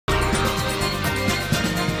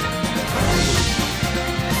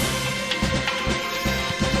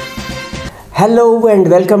Hello and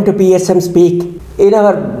welcome to PSM Speak. In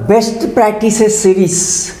our best practices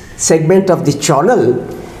series segment of the channel,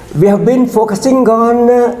 we have been focusing on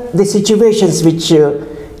the situations which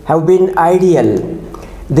have been ideal,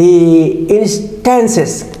 the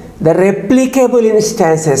instances, the replicable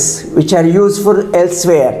instances which are useful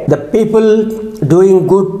elsewhere, the people doing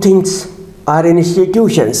good things or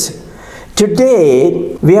institutions.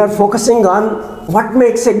 Today we are focusing on what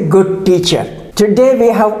makes a good teacher. Today we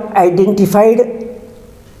have identified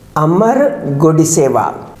Amar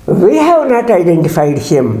Godiseva. We have not identified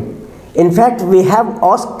him. In fact, we have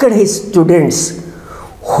asked his students,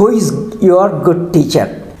 who is your good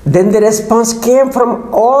teacher? Then the response came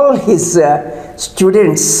from all his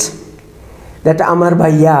students that Amar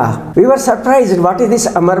Bhaiya. We were surprised. What is this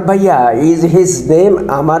Amar Bhaiya? Is his name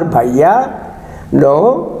Amar Bhaiya?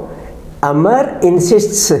 No. Amar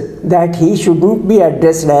insists that he shouldn't be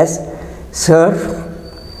addressed as Sir,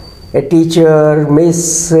 a teacher,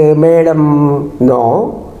 Miss, Madam.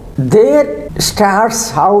 No. There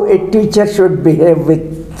starts how a teacher should behave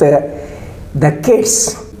with the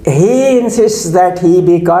kids. He insists that he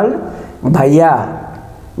be called Bhaiya,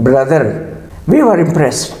 brother. We were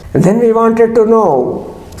impressed. Then we wanted to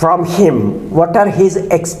know from him what are his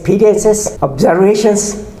experiences,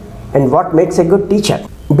 observations, and what makes a good teacher.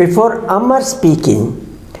 Before Amar speaking,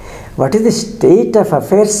 what is the state of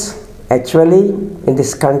affairs actually in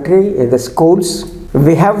this country, in the schools?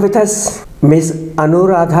 We have with us Ms.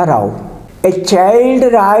 Antaraardham Rao, a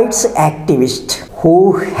child rights activist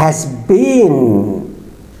who has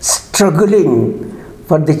been struggling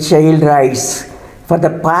for the child rights for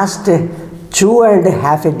the past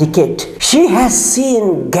 2.5 decades. She has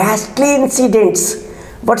seen ghastly incidents,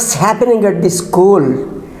 what's happening at the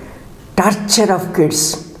school, torture of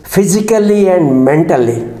kids, physically and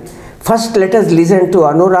mentally. First, let us listen to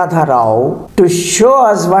Antaraardham Rao to show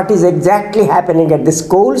us what is exactly happening at the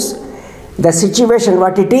schools, the situation,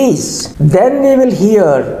 what it is. Then we will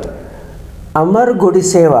hear Amar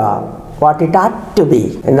Godiseva, what it ought to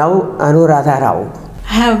be. And now, Antaraardham Rao.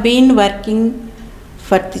 I have been working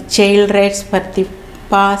for the child rights for the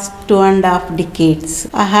past 2.5 decades.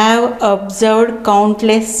 I have observed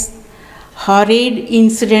countless horrid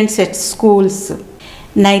incidents at schools.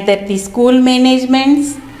 Neither the school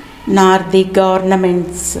managements nor the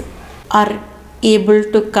governments are able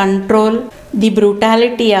to control the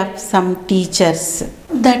brutality of some teachers.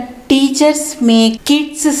 The teachers make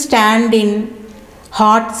kids stand in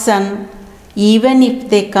hot sun even if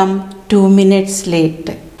they come 2 minutes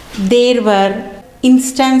late. There were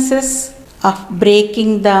instances of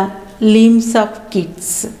breaking the limbs of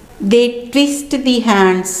kids. They twist the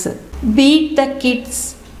hands, beat the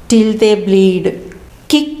kids till they bleed,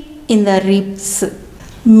 kick in the ribs,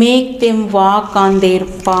 make them walk on their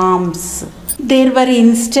palms. There were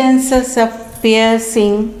instances of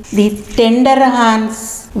piercing the tender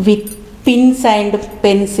hands with pins and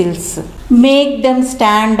pencils, make them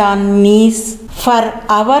stand on knees for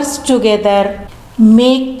hours together,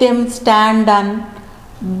 make them stand on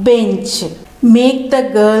bench, make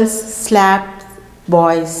the girls slap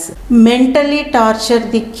boys, mentally torture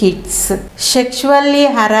the kids, sexually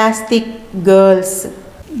harass the girls.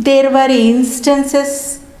 There were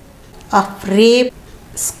instances of rape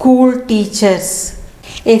school teachers.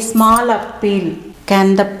 A small appeal.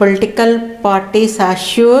 Can the political parties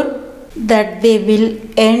assure that they will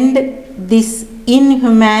end this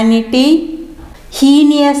inhumanity,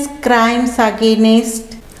 heinous crimes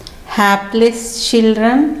against hapless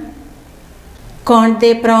children? Can't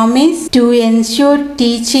they promise to ensure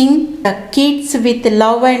teaching the kids with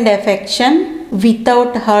love and affection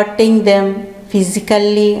without hurting them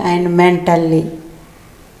physically and mentally?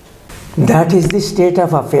 That is the state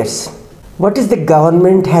of affairs. What is the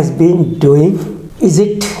government has been doing? Is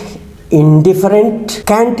it indifferent?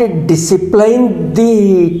 Can't it discipline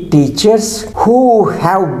the teachers who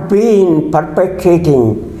have been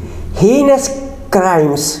perpetrating heinous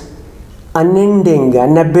crimes, unending,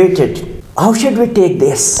 unabated? How should we take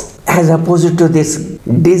this? As opposed to this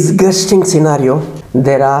disgusting scenario,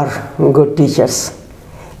 there are good teachers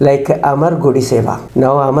like Amar Godiseva.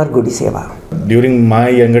 Now Amar Godiseva. During my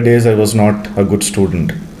younger days, I was not a good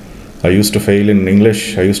student. I used to fail in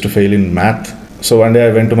English, I used to fail in math. So one day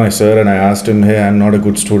I went to my sir and I asked him, hey, I'm not a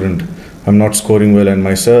good student. I'm not scoring well. And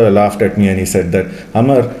my sir laughed at me and he said that,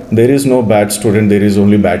 Amar, there is no bad student, there is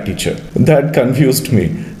only bad teacher. That confused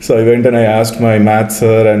me. So I went and I asked my math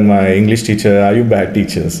sir and my English teacher, are you bad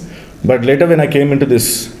teachers? But later when I came into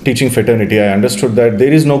this teaching fraternity, I understood that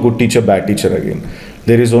there is no good teacher, bad teacher again.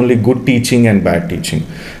 There is only good teaching and bad teaching.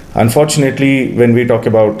 Unfortunately, when we talk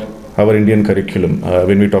about our Indian curriculum,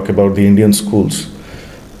 when we talk about the Indian schools,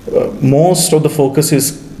 most of the focus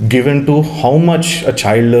is given to how much a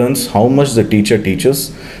child learns, how much the teacher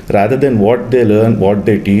teaches, rather than what they learn, what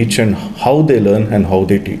they teach, and how they learn and how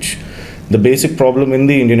they teach. The basic problem in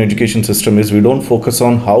the Indian education system is we don't focus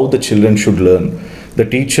on how the children should learn. The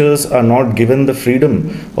teachers are not given the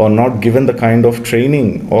freedom or not given the kind of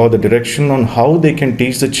training or the direction on how they can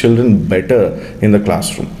teach the children better in the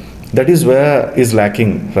classroom. That is where is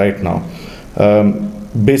lacking right now.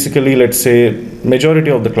 Basically, let's say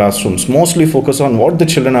majority of the classrooms mostly focus on what the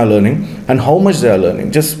children are learning and how much they are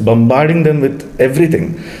learning, just bombarding them with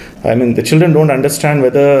everything. I mean, the children don't understand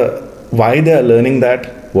why they are learning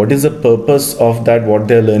that, what is the purpose of that, what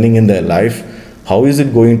they are learning in their life, how is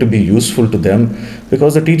it going to be useful to them,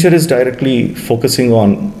 because the teacher is directly focusing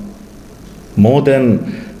on more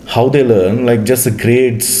than how they learn, like just the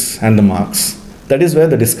grades and the marks. That is where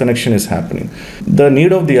the disconnection is happening. The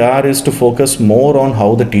need of the hour is to focus more on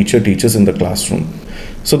how the teacher teaches in the classroom.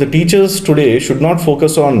 So the teachers today should not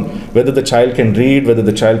focus on whether the child can read, whether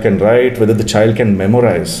the child can write, whether the child can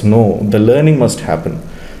memorize. No, the learning must happen.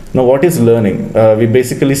 Now, what is learning? We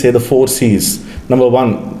basically say the 4 C's. Number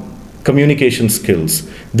 1, communication skills.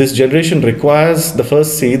 This generation requires the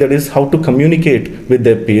first C, that is how to communicate with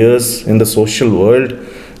their peers in the social world.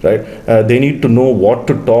 Right? They need to know what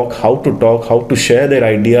to talk, how to share their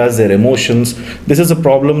ideas, their emotions. This is a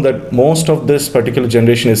problem that most of this particular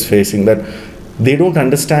generation is facing, that they don't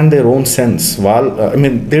understand their own sense.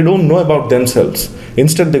 They don't know about themselves.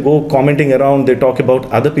 Instead, they go commenting around, they talk about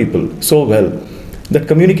other people so well. That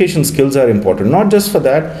communication skills are important. Not just for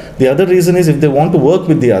that, the other reason is if they want to work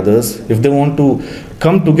with the others, if they want to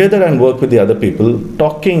come together and work with the other people,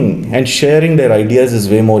 talking and sharing their ideas is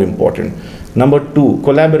way more important. Number 2,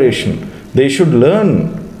 collaboration. They should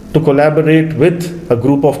learn to collaborate with a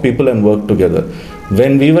group of people and work together.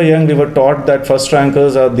 When we were young, we were taught that first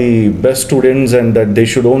rankers are the best students and that they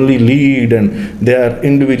should only lead and they are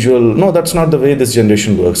individual. No, that's not the way this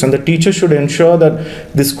generation works. And the teacher should ensure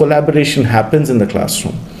that this collaboration happens in the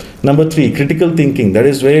classroom. Number 3, critical thinking. That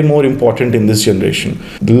is way more important in this generation.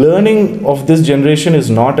 The learning of this generation is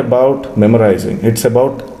not about memorizing. It's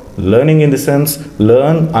about learning in the sense,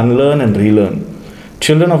 learn, unlearn and relearn.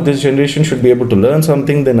 Children of this generation should be able to learn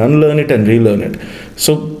something, then unlearn it and relearn it.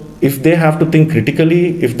 So if they have to think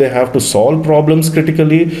critically, if they have to solve problems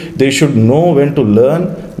critically, they should know when to learn,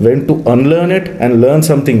 when to unlearn it and learn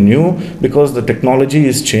something new, because the technology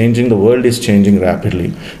is changing, the world is changing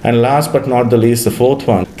rapidly. And last but not the least, the 4th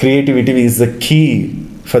one, creativity is the key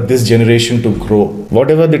for this generation to grow.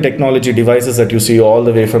 Whatever the technology devices that you see, all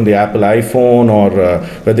the way from the Apple iPhone or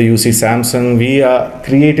whether you see Samsung,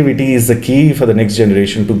 creativity is the key for the next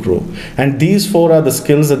generation to grow. And these 4 are the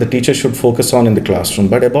skills that the teacher should focus on in the classroom.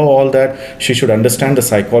 But above all that, she should understand the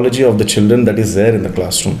psychology of the children that is there in the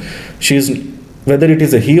classroom. Whether it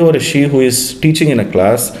is a he or a she who is teaching in a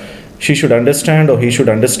class, she should understand or he should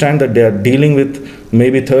understand that they are dealing with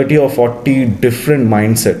maybe 30 or 40 different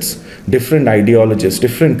mindsets, different ideologies,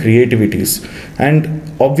 different creativities. And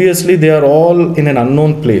obviously they are all in an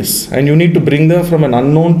unknown place and you need to bring them from an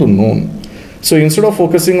unknown to known. So instead of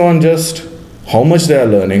focusing on just how much they are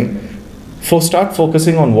learning, start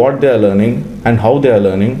focusing on what they are learning and how they are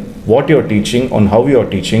learning, what you are teaching, on how you are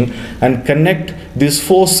teaching, and connect these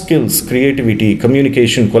 4 skills, creativity,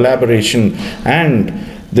 communication, collaboration, and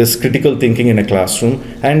this critical thinking in a classroom.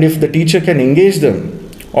 And if the teacher can engage them,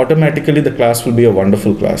 automatically the class will be a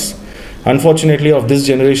wonderful class. Unfortunately, of this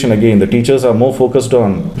generation, again, the teachers are more focused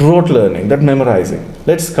on rote learning, that memorizing.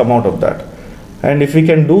 Let's come out of that. And if we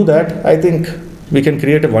can do that, I think we can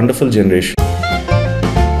create a wonderful generation.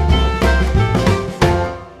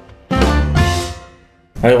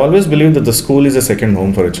 I always believe that the school is a second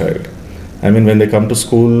home for a child. I mean, when they come to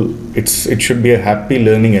school, it should be a happy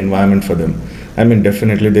learning environment for them. I mean,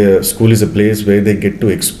 definitely the school is a place where they get to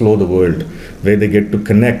explore the world, where they get to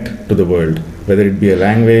connect to the world, whether it be a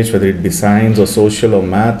language, whether it be science or social or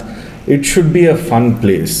math. It should be a fun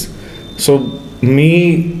place. So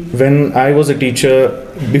when I was a teacher,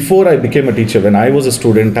 before I became a teacher, when I was a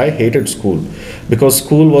student, I hated school because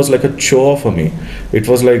school was like a chore for me. It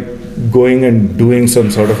was like going and doing some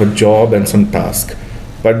sort of a job and some task.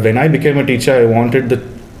 But when I became a teacher, I wanted the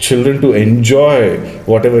children to enjoy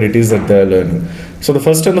whatever it is that they're learning. So the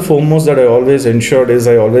first and the foremost that I always ensured is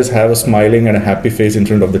I always have a smiling and a happy face in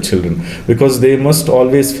front of the children, because they must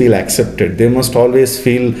always feel accepted. They must always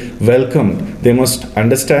feel welcomed. They must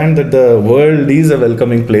understand that the world is a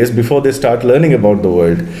welcoming place before they start learning about the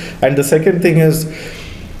world. And the second thing is,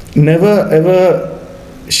 never ever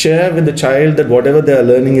share with the child that whatever they are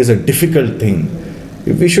learning is a difficult thing.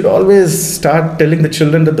 We should always start telling the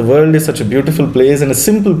children that the world is such a beautiful place and a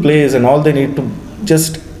simple place, and all they need to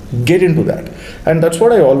just get into that. And that's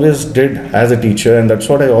what I always did as a teacher, and that's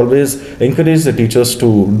what I always encourage the teachers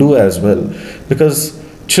to do as well, because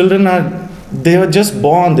children they were just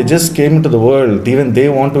born, they just came into the world, even they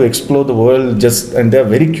want to explore the world, and they're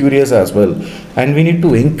very curious as well, and we need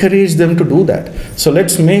to encourage them to do that. So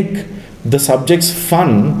let's make the subjects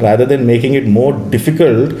fun rather than making it more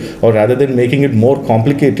difficult, or rather than making it more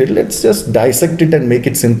complicated. Let's just dissect it and make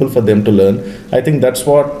it simple for them to learn. I think that's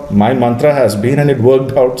what my mantra has been, and it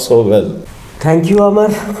worked out so well. Thank you, Amar.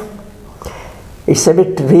 It's a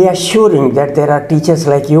bit reassuring that there are teachers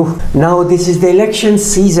like you. Now this is the election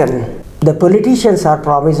season. The politicians are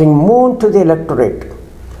promising more to the electorate.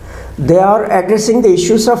 They are addressing the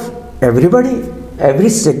issues of everybody, every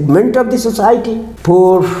segment of the society,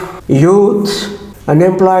 poor, youth,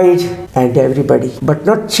 unemployed, and everybody, but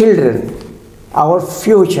not children, our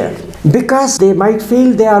future. Because they might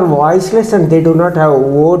feel they are voiceless and they do not have a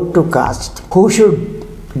vote to cast. Who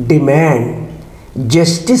should demand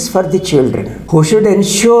justice for the children? Who should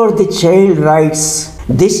ensure the child rights?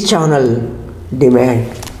 This channel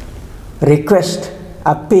demand, request,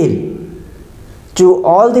 appeal to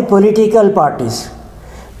all the political parties.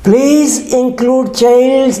 Please include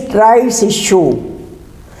child rights issue.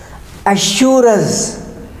 Assure us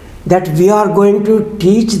that we are going to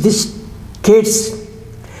teach these kids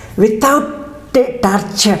without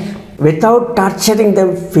torture, without torturing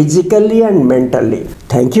them physically and mentally.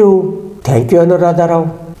 Thank you. Thank you, Anuradha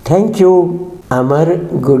Rao. Thank you, Amar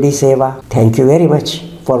Gudi Seva. Thank you very much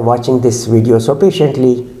for watching this video so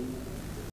patiently.